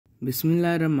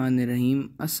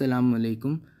Bismillahirrahmanirrahim. Assalamu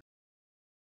alaikum.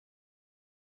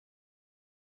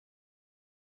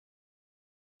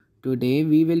 Today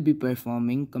we will be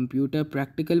performing computer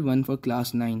practical 1 for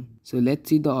class 9. So let's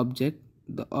see the object.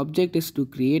 The object is to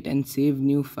create and save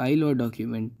new file or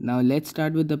document. Now let's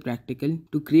start with the practical.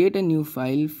 To create a new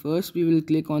file, first we will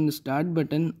click on the start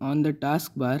button on the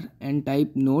taskbar and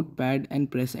type notepad and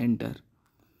press enter.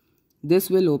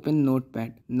 This will open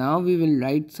notepad. Now we will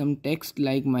write some text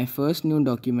like my first new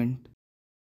document.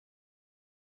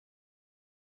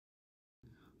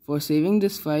 For saving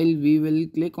this file, we will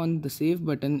click on the save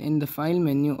button in the file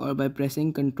menu or by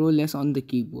pressing Ctrl S on the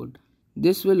keyboard.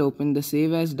 This will open the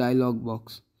save as dialog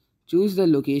box. Choose the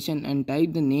location and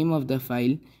type the name of the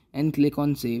file and click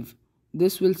on save.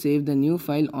 This will save the new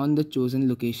file on the chosen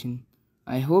location.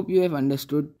 I hope you have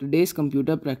understood today's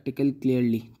computer practical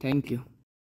clearly. Thank you.